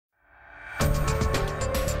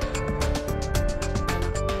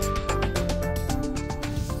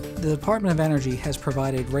The Department of Energy has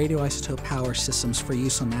provided radioisotope power systems for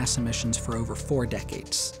use on NASA missions for over 4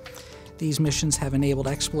 decades. These missions have enabled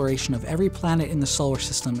exploration of every planet in the solar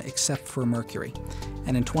system except for Mercury.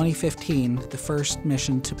 And in 2015, the first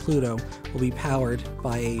mission to Pluto will be powered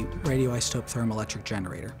by a radioisotope thermoelectric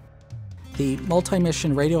generator. The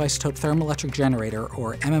Multi-Mission Radioisotope Thermoelectric Generator,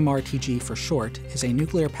 or MMRTG for short, is a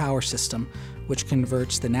nuclear power system which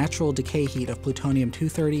converts the natural decay heat of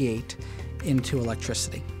plutonium-238 into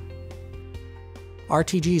electricity.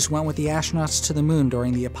 RTGs went with the astronauts to the moon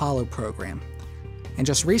during the Apollo program. And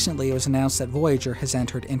just recently it was announced that Voyager has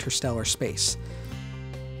entered interstellar space.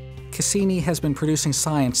 Cassini has been producing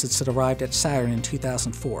science since it arrived at Saturn in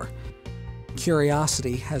 2004.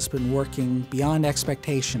 Curiosity has been working beyond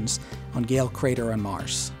expectations on Gale Crater on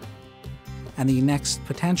Mars. And the next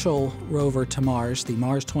potential rover to Mars, the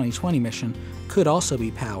Mars2020 mission, could also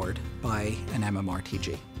be powered by an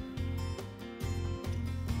MMRTG.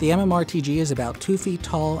 The MMRTG is about 2 feet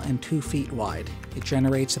tall and 2 feet wide. It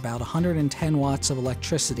generates about 110 watts of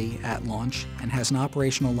electricity at launch and has an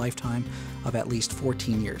operational lifetime of at least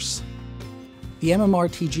 14 years. The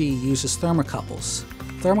MMRTG uses thermocouples.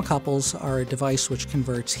 Thermocouples are a device which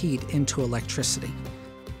converts heat into electricity.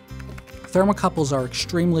 Thermocouples are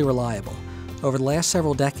extremely reliable. Over the last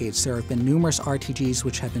several decades, there have been numerous RTGs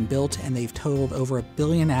which have been built, and they've totaled over 1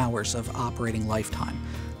 billion hours of operating lifetime.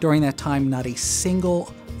 During that time, not a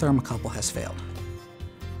single thermocouple has failed.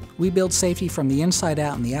 We build safety from the inside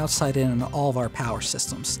out and the outside in on all of our power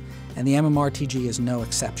systems, and the MMRTG is no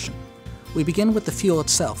exception. We begin with the fuel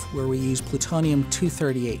itself, where we use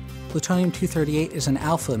plutonium-238. Plutonium-238 is an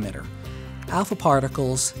alpha emitter. Alpha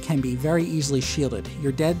particles can be very easily shielded.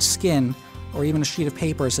 Your dead skin or even a sheet of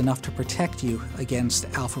paper is enough to protect you against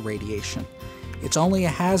alpha radiation. It's only a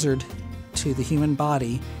hazard to the human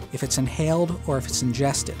body if it's inhaled or if it's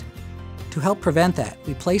ingested. To help prevent that,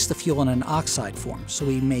 we place the fuel in an oxide form, so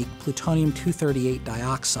we make plutonium-238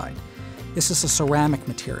 dioxide. This is a ceramic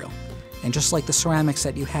material, and just like the ceramics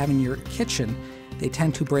that you have in your kitchen, they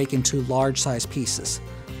tend to break into large-sized pieces,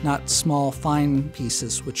 not small, fine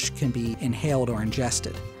pieces which can be inhaled or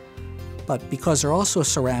ingested. But because they're also a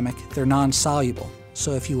ceramic, they're non-soluble,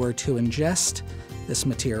 so if you were to ingest this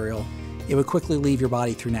material, it would quickly leave your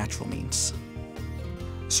body through natural means.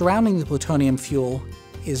 Surrounding the plutonium fuel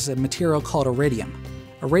is a material called iridium.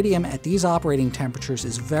 Iridium at these operating temperatures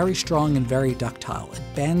is very strong and very ductile. It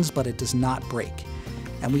bends, but it does not break.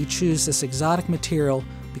 And we choose this exotic material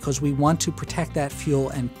because we want to protect that fuel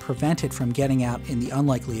and prevent it from getting out in the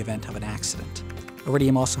unlikely event of an accident.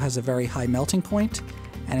 Iridium also has a very high melting point,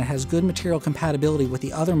 and it has good material compatibility with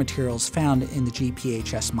the other materials found in the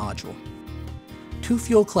GPHS module. 2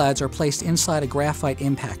 fuel clads are placed inside a graphite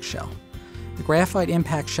impact shell. The graphite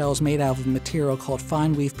impact shell is made out of a material called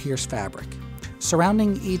fine weave pierced fabric.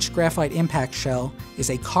 Surrounding each graphite impact shell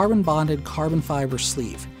is a carbon-bonded carbon fiber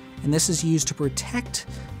sleeve, and this is used to protect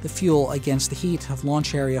the fuel against the heat of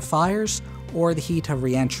launch area fires or the heat of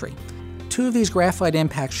re-entry. 2 of these graphite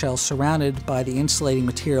impact shells surrounded by the insulating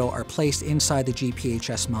material are placed inside the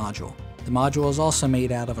GPHS module. The module is also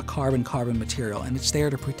made out of a carbon-carbon material, and it's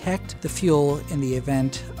there to protect the fuel in the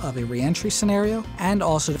event of a re-entry scenario and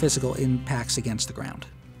also physical impacts against the ground.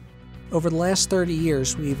 Over the last 30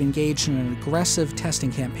 years, we've engaged in an aggressive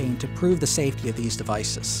testing campaign to prove the safety of these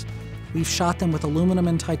devices. We've shot them with aluminum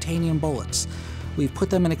and titanium bullets. We've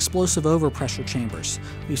put them in explosive overpressure chambers.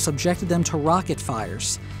 We've subjected them to rocket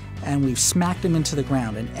fires, and we've smacked them into the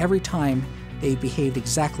ground, and every time they've behaved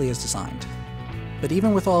exactly as designed. But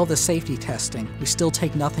even with all of the safety testing, we still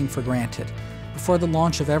take nothing for granted. Before the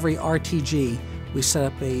launch of every RTG, we set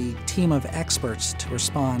up a team of experts to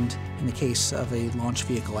respond in the case of a launch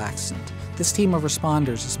vehicle accident. This team of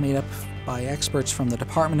responders is made up by experts from the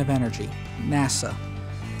Department of Energy, NASA,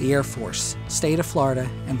 the Air Force, State of Florida,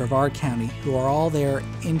 and Brevard County, who are all there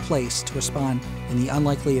in place to respond in the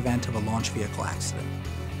unlikely event of a launch vehicle accident.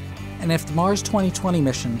 And if the Mars2020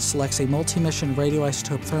 mission selects a multi-mission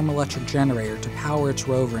radioisotope thermoelectric generator to power its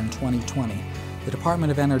rover in 2020, the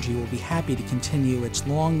Department of Energy will be happy to continue its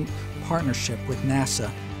long partnership with NASA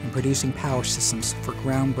in producing power systems for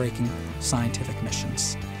groundbreaking scientific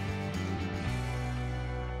missions.